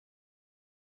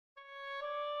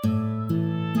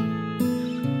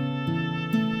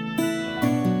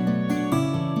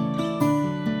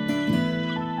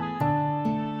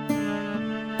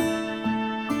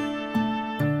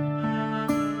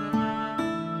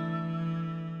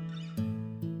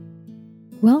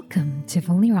Welcome to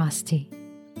Vulnerosity,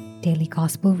 Daily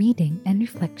Gospel Reading and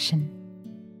Reflection.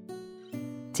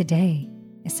 Today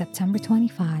is September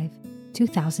 25,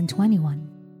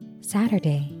 2021,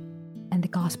 Saturday, and the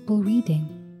Gospel reading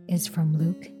is from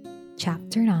Luke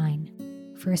chapter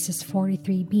 9, verses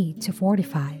 43b to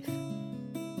 45.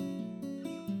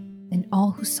 And all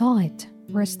who saw it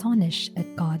were astonished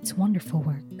at God's wonderful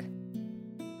work.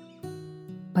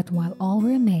 But while all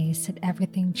were amazed at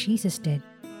everything Jesus did,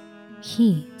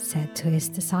 He said to his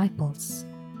disciples,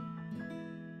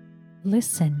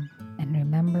 "Listen and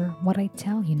remember what I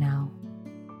tell you now.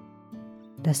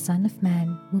 The Son of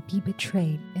Man will be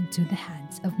betrayed into the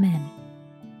hands of men."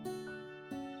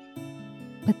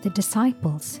 But the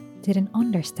disciples didn't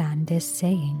understand this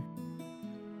saying.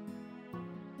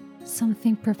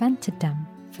 Something prevented them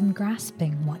from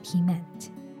grasping what he meant,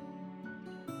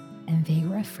 and they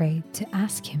were afraid to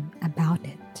ask him about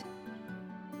it.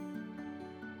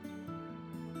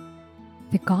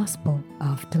 The Gospel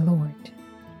of the Lord.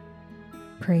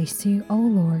 Praise to you, O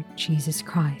Lord Jesus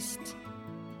Christ.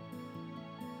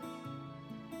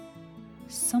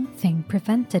 Something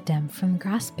prevented them from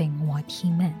grasping what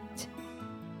he meant.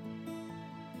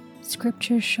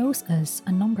 Scripture shows us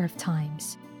a number of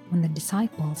times when the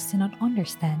disciples did not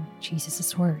understand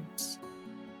Jesus' words.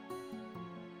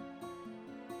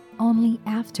 Only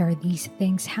after these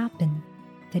things happened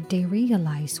did they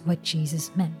realize what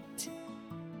Jesus meant.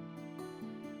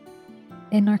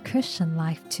 In our Christian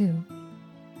life too,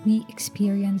 we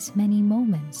experience many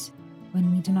moments when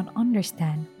we do not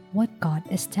understand what God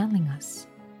is telling us.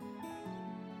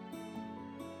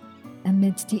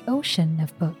 Amidst the ocean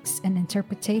of books and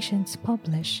interpretations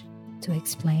published to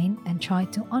explain and try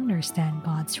to understand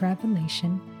God's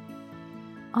revelation,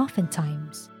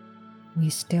 oftentimes we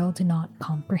still do not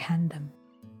comprehend them.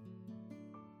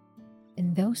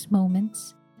 In those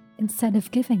moments, instead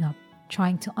of giving up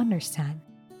trying to understand,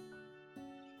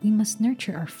 we must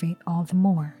nurture our faith all the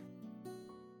more.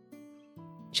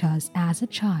 Just as a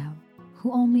child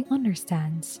who only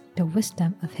understands the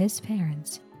wisdom of his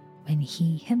parents when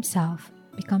he himself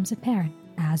becomes a parent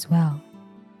as well.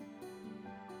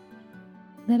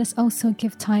 Let us also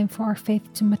give time for our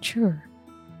faith to mature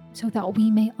so that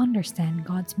we may understand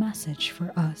God's message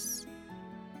for us.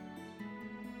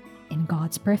 In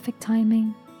God's perfect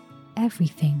timing,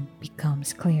 everything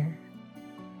becomes clear.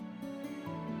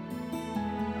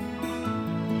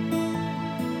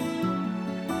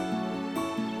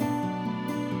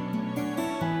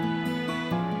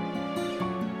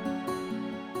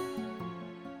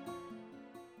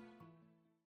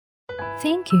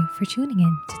 Thank you for tuning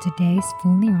in to today's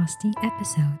Vulnerosity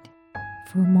episode.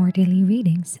 For more daily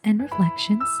readings and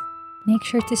reflections, make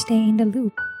sure to stay in the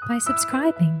loop by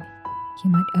subscribing. You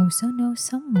might also know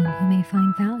someone who may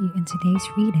find value in today's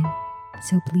reading,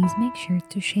 so please make sure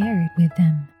to share it with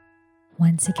them.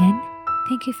 Once again,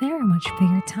 thank you very much for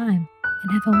your time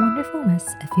and have a wonderful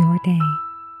rest of your day.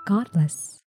 God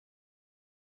bless.